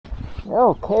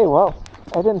Okay, well,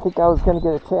 I didn't think I was going to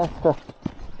get a chance to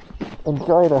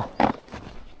enjoy the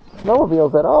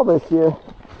snowmobiles at all this year,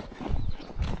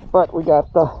 but we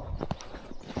got the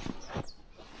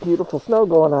beautiful snow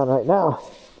going on right now.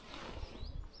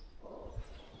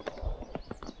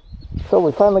 So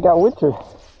we finally got winter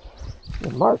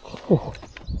in March.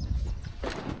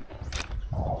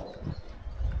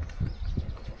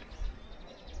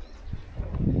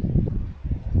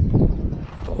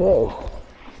 Okay.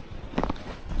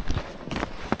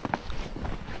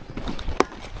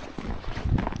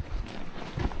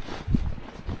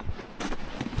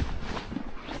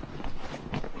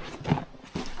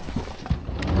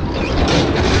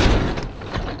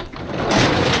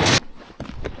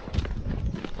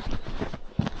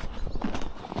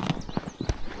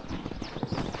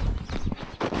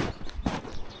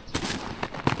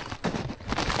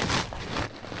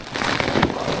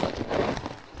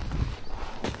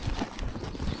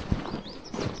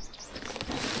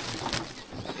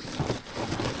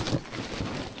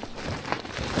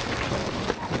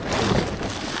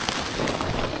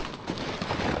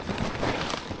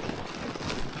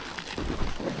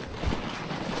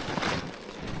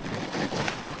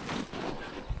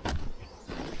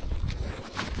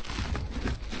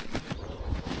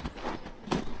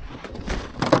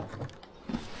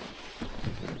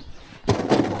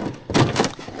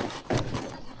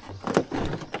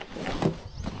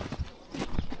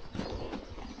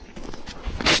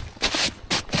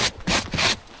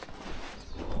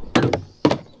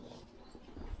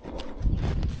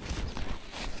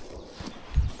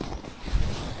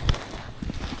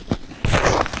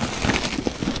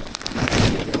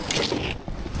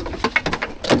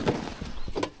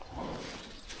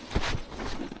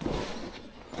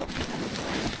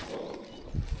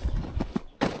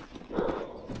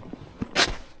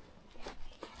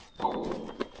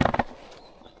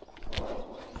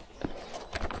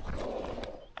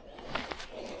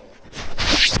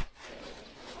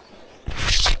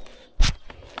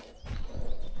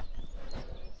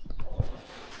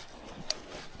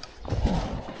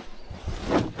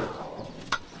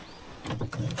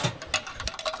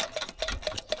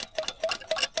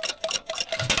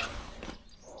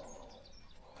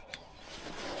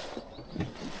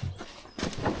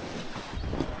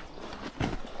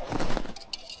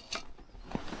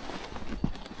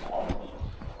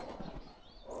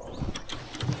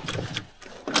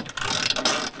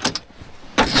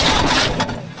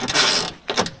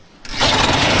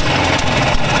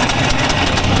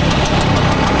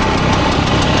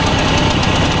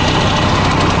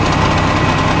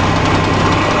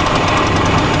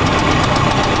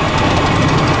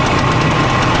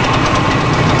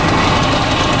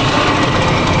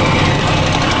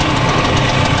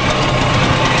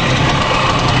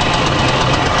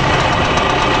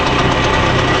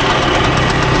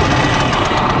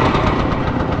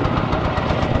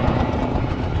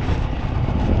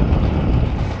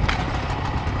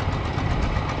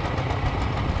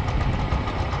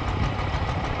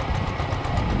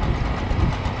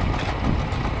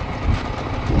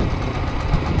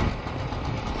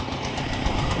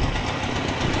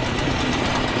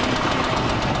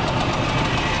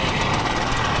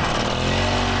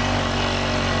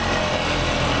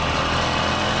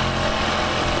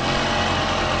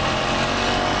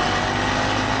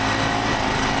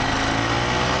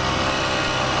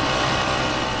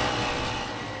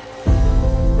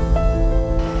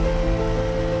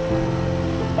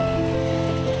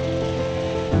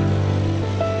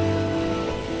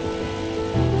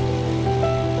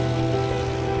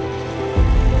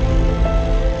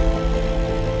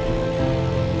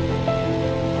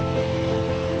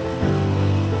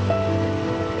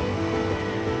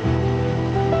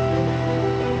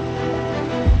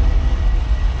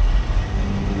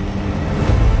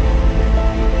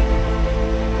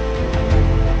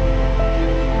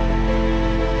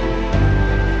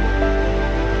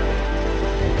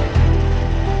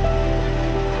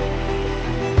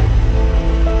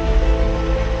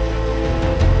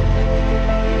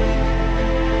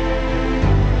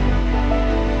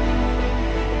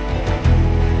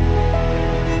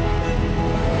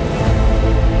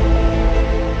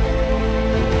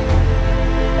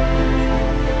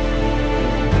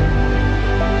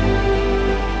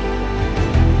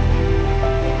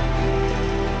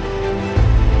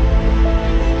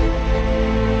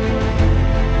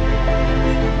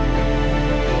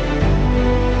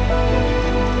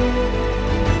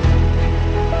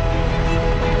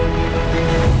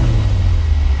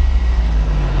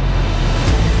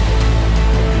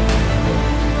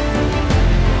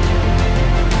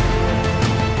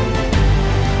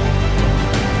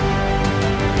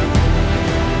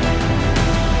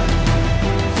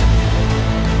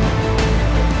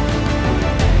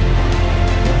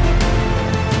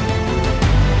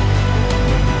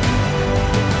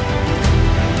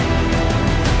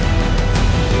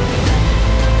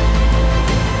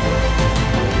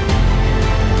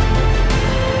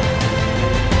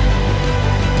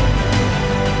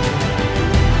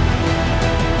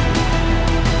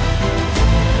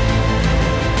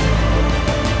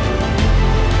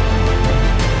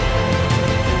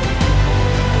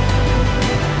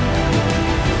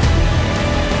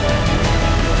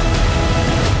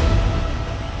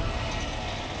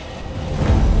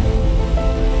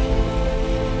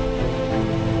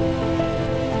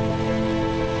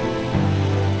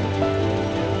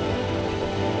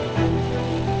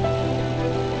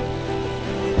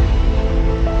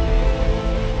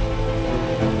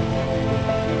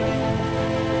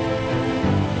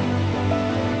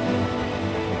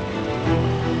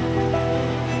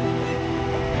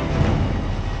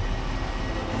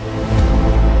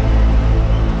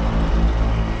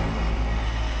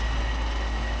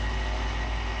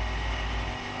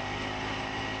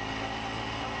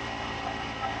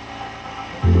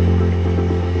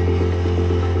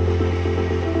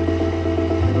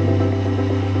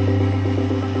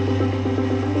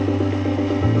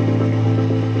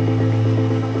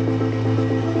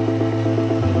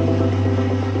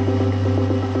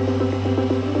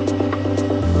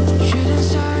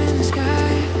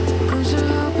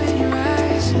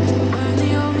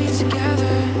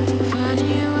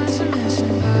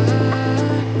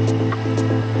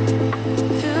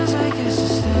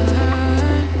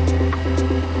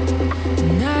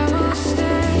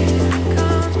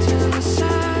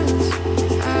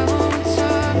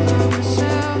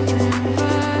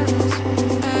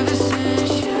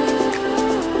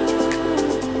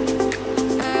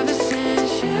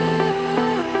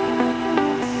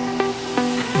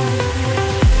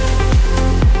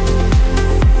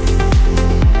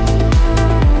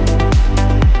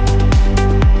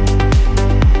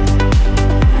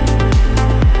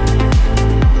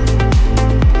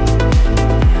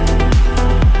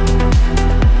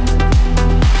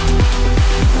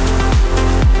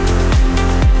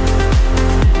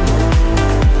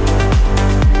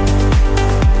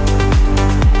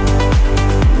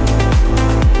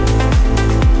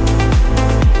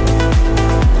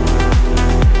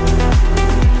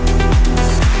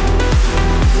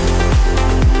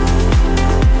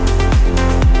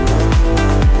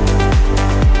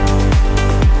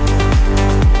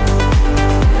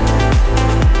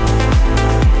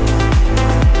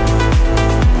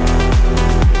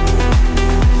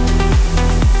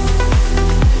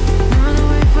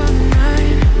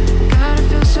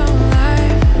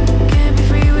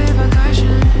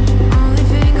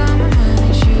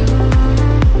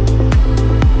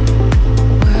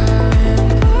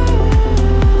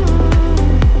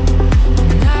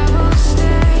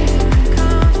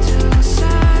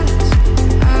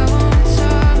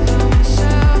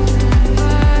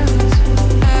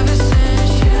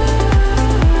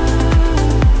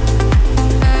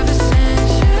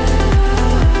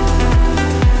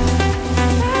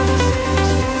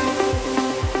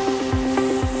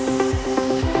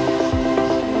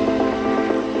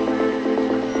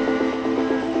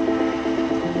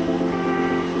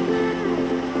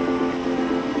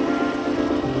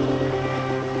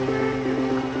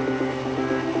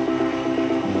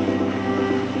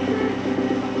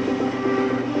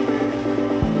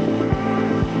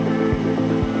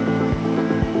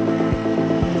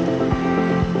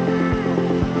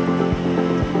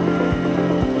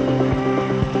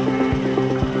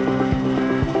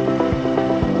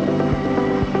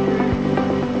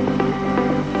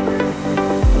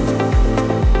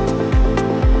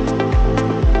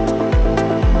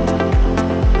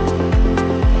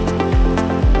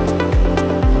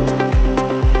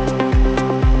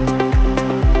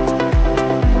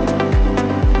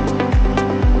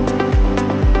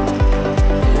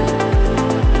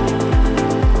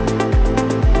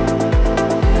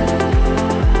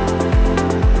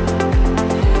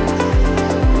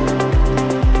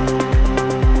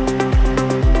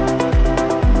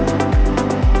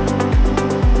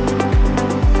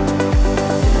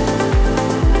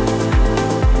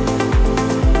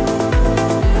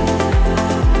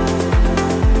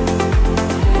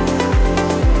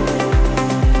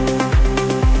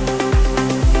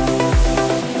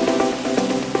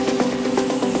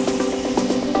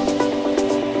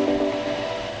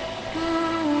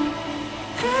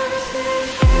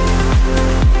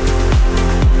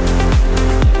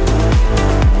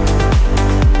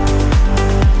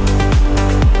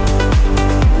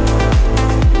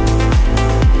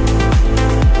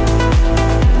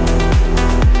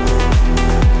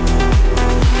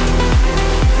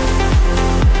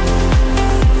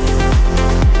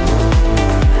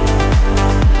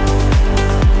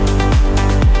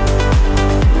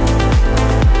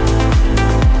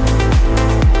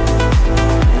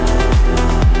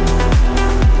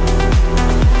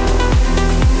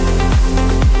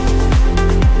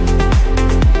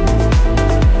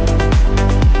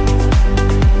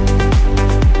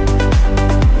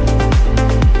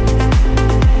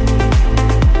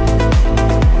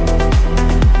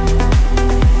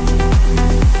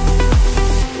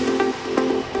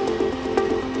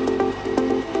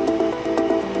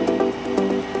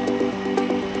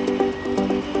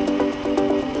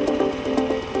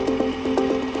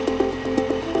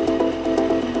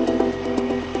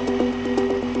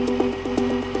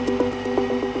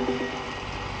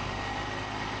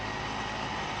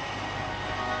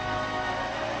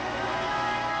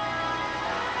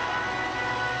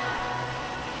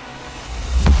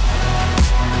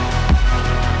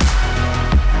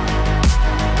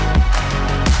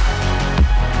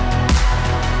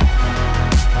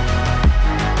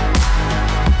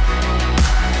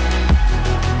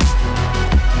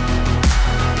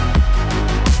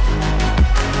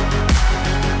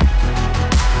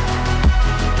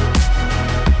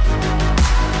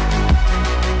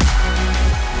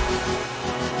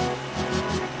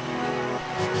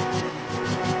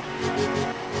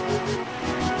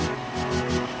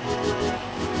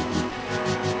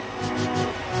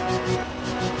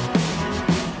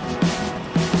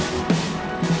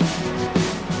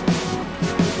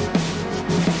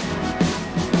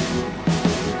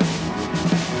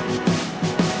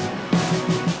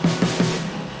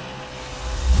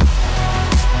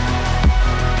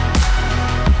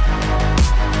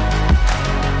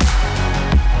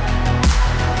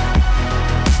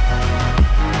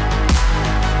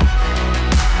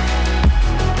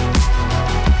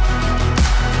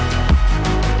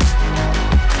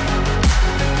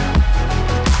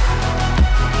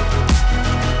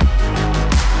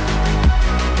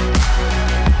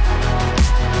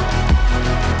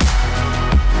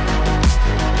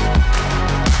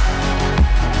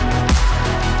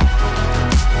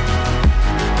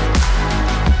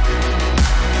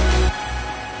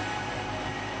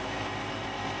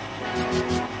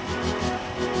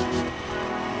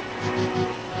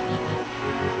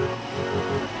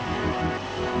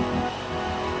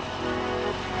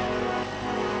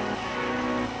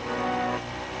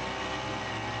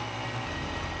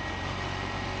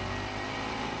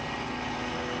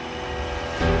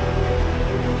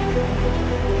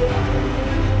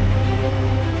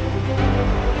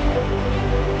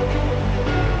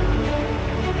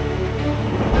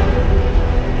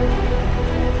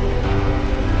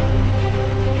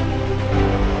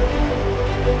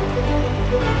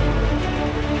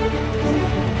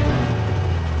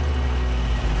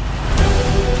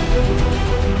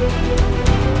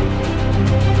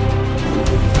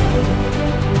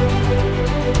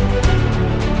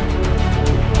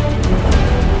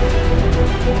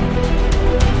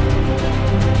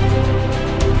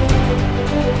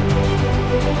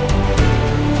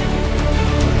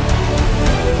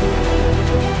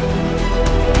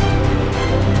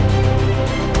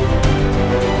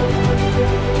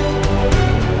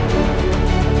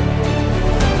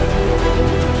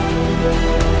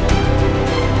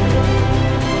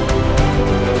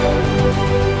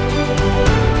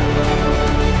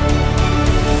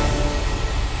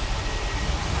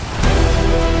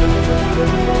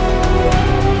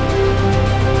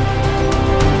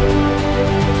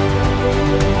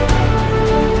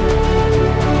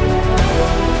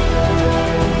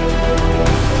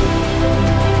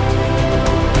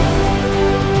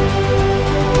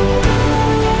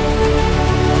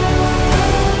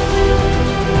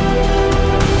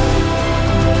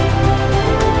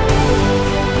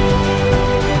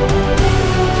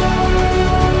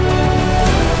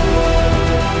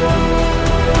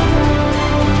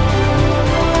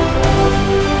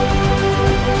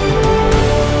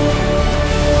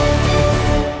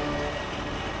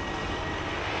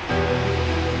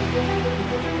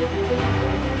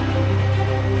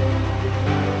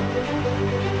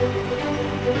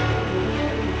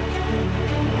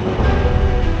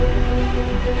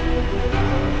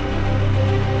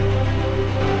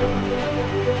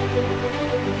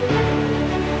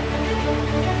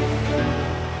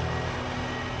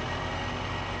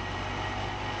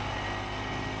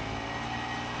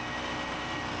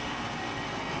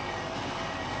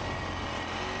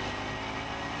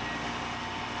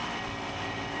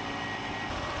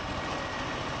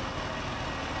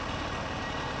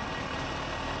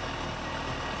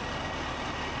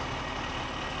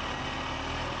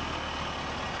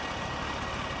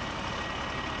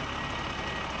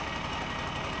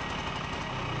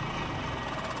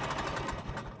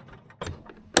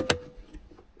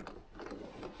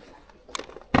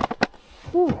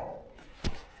 Whew.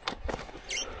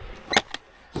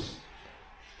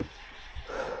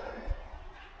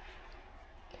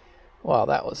 Wow,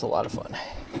 that was a lot of fun.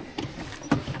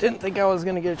 Didn't think I was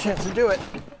going to get a chance to do it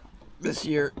this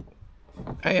year.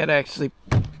 I had actually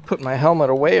put my helmet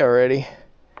away already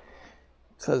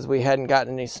because we hadn't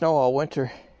gotten any snow all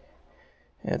winter.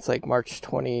 And it's like March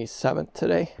 27th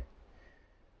today,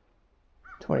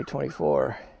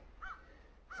 2024.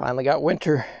 Finally got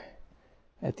winter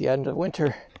at the end of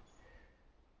winter.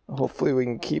 Hopefully we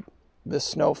can keep this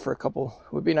snow for a couple.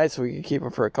 It would be nice if we could keep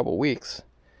it for a couple weeks.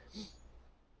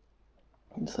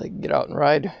 Just like get out and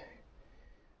ride a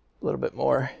little bit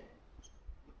more.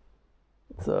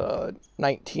 It's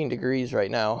 19 degrees right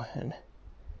now and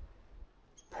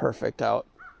perfect out.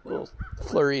 Little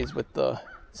flurries with the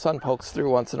sun pokes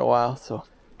through once in a while, so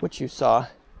which you saw.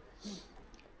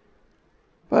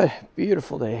 But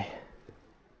beautiful day.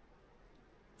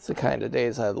 It's the kind of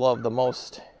days I love the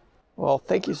most. Well,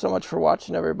 thank you so much for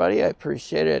watching, everybody. I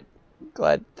appreciate it.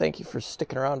 Thank you for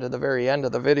sticking around to the very end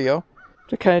of the video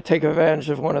to kind of take advantage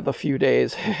of one of the few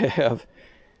days of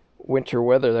winter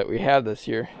weather that we have this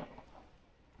year.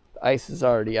 The ice is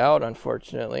already out,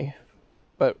 unfortunately,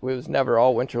 but it was never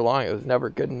all winter long. It was never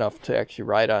good enough to actually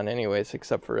ride on anyways,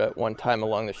 except for at one time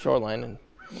along the shoreline. And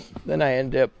then I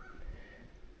ended up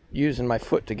using my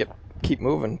foot to keep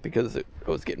moving because it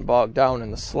was getting bogged down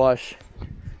in the slush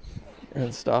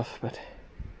and stuff. But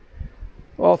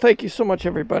well, thank you so much,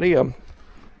 everybody. You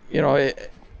know,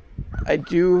 I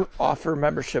do offer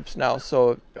memberships now,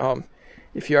 so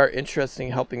if you are interested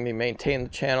in helping me maintain the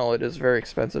channel, it is very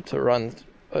expensive to run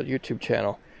a YouTube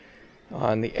channel.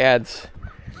 And the ads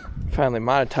finally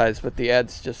monetized, but the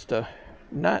ads just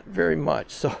not very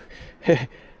much. So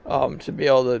to be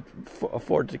able to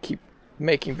afford to keep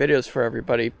making videos for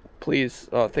everybody, please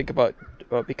think about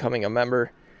becoming a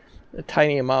member. A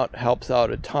tiny amount helps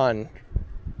out a ton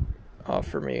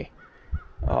for me.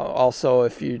 Also,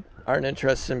 if you aren't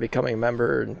interested in becoming a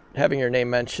member and having your name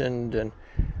mentioned and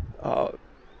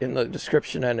in the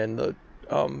description and in the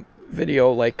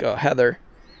video, like Heather,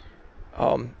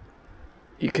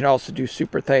 you can also do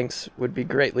super thanks. Would be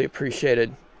greatly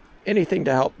appreciated. Anything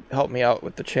to help me out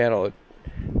with the channel,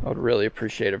 I would really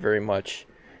appreciate it very much.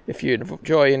 If you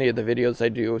enjoy any of the videos I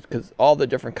do, because all the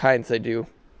different kinds I do,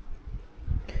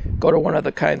 go to one of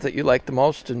the kinds that you like the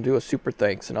most and do a super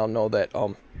thanks, and I'll know that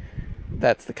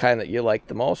that's the kind that you like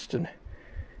the most. And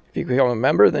if you become a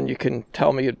member, then you can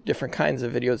tell me different kinds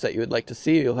of videos that you would like to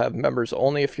see. You'll have members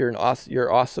only if you're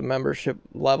your awesome membership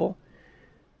level,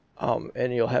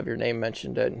 and you'll have your name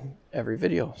mentioned in every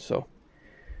video. So,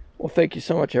 well, thank you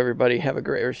so much, everybody. Have a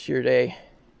great rest of your day.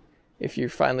 If you're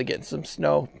finally getting some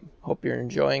snow, hope you're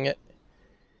enjoying it,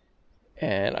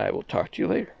 and I will talk to you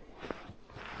later.